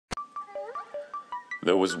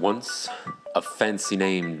There was once a fancy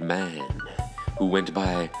named man who went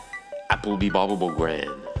by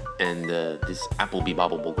Applebobelobegram, and this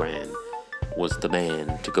Applebobelobegram was the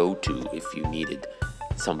man to go to if you needed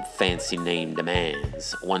some fancy name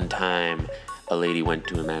demands. One time, a lady went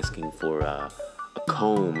to him asking for a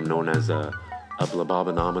comb known as a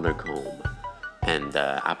blabobanometer comb, and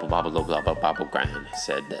Applebobelobegram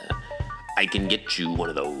said, I can get you one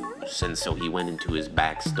of those. And so he went into his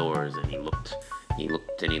back stores and he looked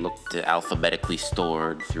alphabetically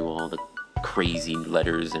stored through all the crazy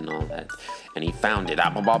letters and all that, and he found it.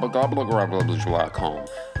 Comb.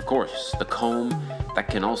 Of course, the comb that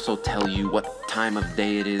can also tell you what time of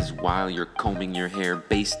day it is while you're combing your hair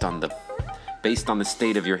based on the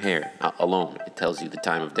state of your hair alone. It tells you the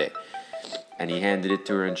time of day. And he handed it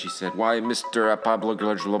to her, and she said, "Why, Mr.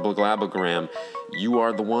 Applebobelobegram, you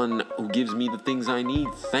are the one who gives me the things I need.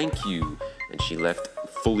 Thank you." And she left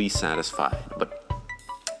fully satisfied. But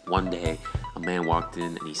one day, a man walked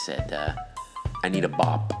in, and he said, "I need a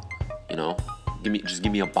bop. Just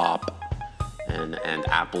give me a bop." And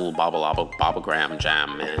Applebobelobegram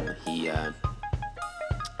jam, man. He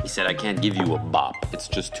said, "I can't give you a bop. It's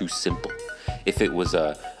just too simple. If it was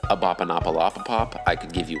a bop and pop, I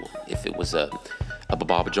could give you one. If it was a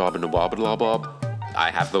bob job and a bob,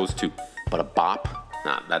 I have those too. But a bop,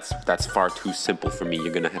 nah, that's far too simple for me.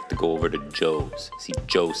 You're gonna have to go over to Joe's. See,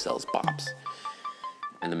 Joe sells bops."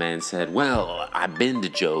 And the man said, "Well, I've been to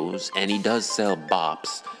Joe's, and he does sell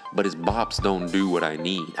bops, but his bops don't do what I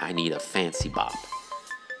need. I need a fancy bop."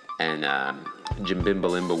 And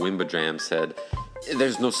Jimbimbalimba Wimbajam said,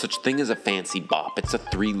 "There's no such thing as a fancy bop. It's a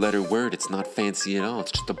 3-letter word. It's not fancy at all.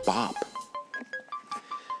 It's just a bop."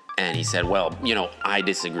 And he said, "Well, I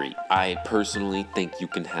disagree. I personally think you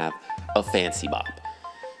can have a fancy bop."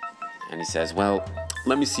 And he says, "Well,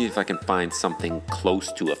 let me see if I can find something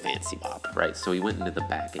close to a fancy bop," right? So he went into the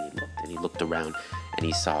back and he looked around, and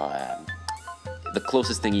he saw the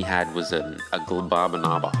closest thing he had was a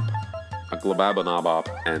glababanobbop.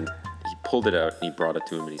 And he pulled it out and he brought it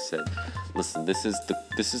to him and he said, "Listen, this is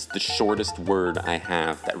the shortest word I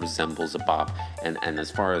have that resembles a bop, and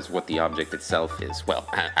as far as what the object itself is, well,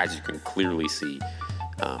 as you can clearly see,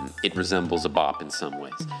 it resembles a bop in some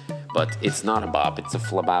ways, but it's not a bop, it's a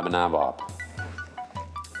flababanabbop."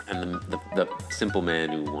 And the simple man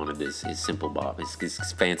who wanted his simple bop, his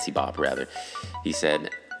fancy bop rather, he said,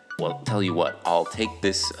 "Well, tell you what, I'll take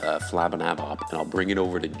this flabanabbop and I'll bring it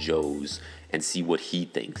over to Joe's and see what he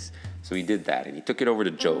thinks." So he did that, and he took it over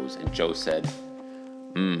to Joe's, and Joe said,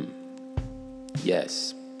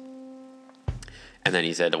 yes. And then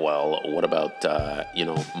he said, "Well, what about,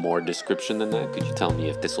 more description than that? Could you tell me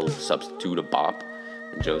if this will substitute a bop?"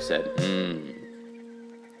 And Joe said,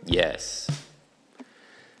 yes.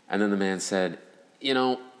 And then the man said,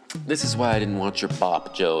 "This is why I didn't want your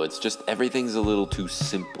bop, Joe. It's just everything's a little too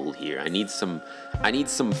simple here. I need some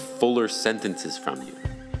fuller sentences from you."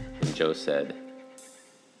 And Joe said,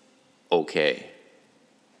 "Okay."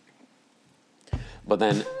 But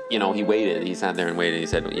then, he waited. He sat there and waited. And he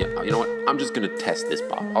said, "You know what? I'm just going to test this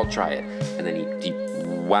bop. I'll try it." And then he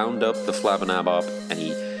wound up the flabanabbop, and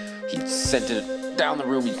he sent it down the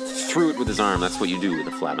room. He threw it with his arm. That's what you do with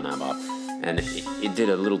a flabanabbop. And it did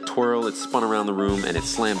a little twirl. It spun around the room, and it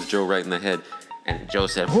slammed Joe right in the head. And Joe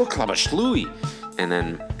said, "Whoa-klabba-shlooey." And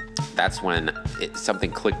then that's when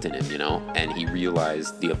something clicked in him, and he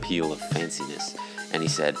realized the appeal of fanciness. And he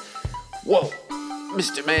said, "Whoa,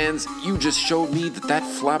 Mr. Mans, you just showed me that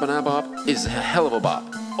flabanabbop is a hell of a bop.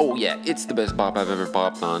 Oh yeah, it's the best bop I've ever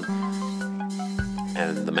bopped on."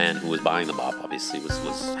 And the man who was buying the bop obviously was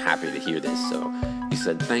happy to hear this. So he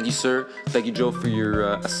said, "Thank you, sir. Thank you, Joe, for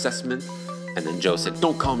your assessment." And then Joe said,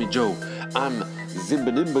 "Don't call me Joe. I'm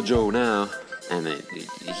Zimbanimba Joe now." And he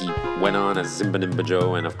went on as Zimbanimba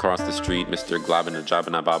Joe, and across the street, Mr.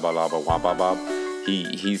 Glabanajabanababalabawababob,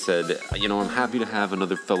 he said, "I'm happy to have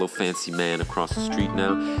another fellow fancy man across the street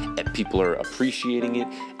now. And people are appreciating it,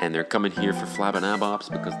 and they're coming here for flabanabbops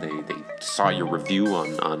because they saw your review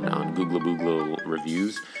on Google Booglo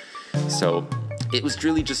reviews." So it was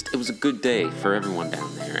really it was a good day for everyone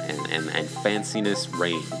down there, and fanciness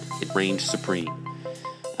reigned. It reigned supreme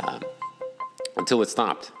until it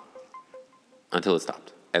stopped.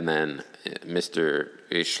 And then Mr.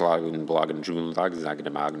 Schlagenblogen,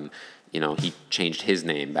 he changed his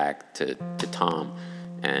name back to Tom,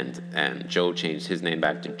 and Joe changed his name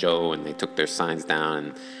back to Joe, and they took their signs down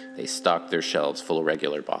and they stocked their shelves full of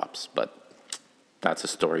regular bops. But that's a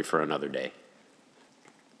story for another day.